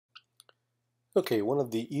Okay, one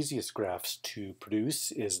of the easiest graphs to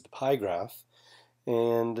produce is the pie graph.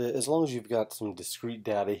 And as long as you've got some discrete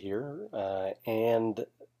data here and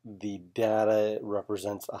the data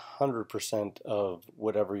represents 100% of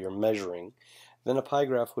whatever you're measuring, then a pie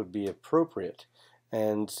graph would be appropriate.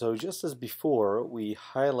 And so just as before, we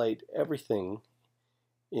highlight everything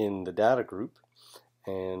in the data group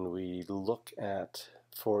and we look at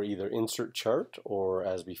for either insert chart, or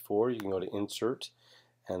as before you can go to insert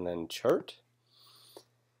and then chart.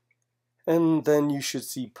 And then you should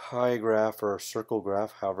see pie graph or circle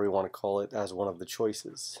graph, however you want to call it, as one of the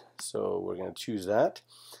choices. So we're going to choose that.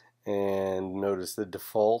 And notice the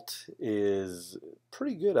default is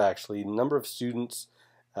pretty good actually. Number of students,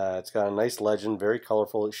 it's got a nice legend, very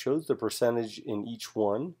colorful. It shows the percentage in each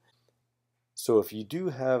one. So if you do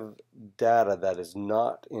have data that is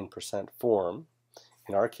not in percent form,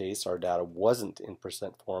 in our case our data wasn't in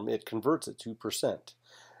percent form, it converts it to percent.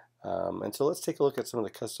 And so let's take a look at some of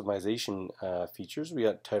the customization features. We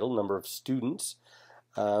got title, number of students.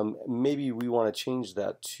 Maybe we want to change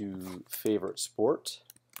that to favorite sport.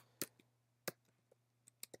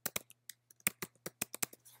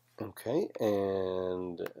 Okay,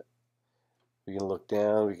 and we can look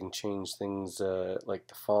down, we can change things like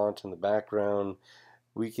the font and the background.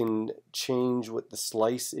 We can change what the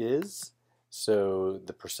slice is, so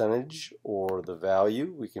the percentage or the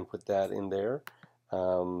value, we can put that in there.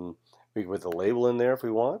 We can put the label in there if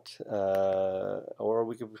we want, or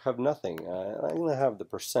we could have nothing. I'm going to have the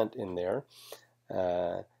percent in there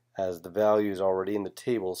as the value is already in the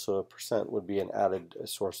table, so a percent would be an added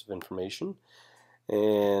source of information.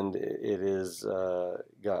 And it is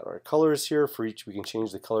got our colors here for each. We can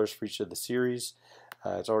change the colors for each of the series.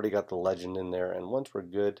 It's already got the legend in there, and once we're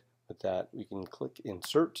good with that, we can click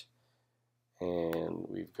insert, and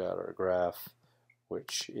we've got our graph,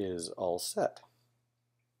 which is all set.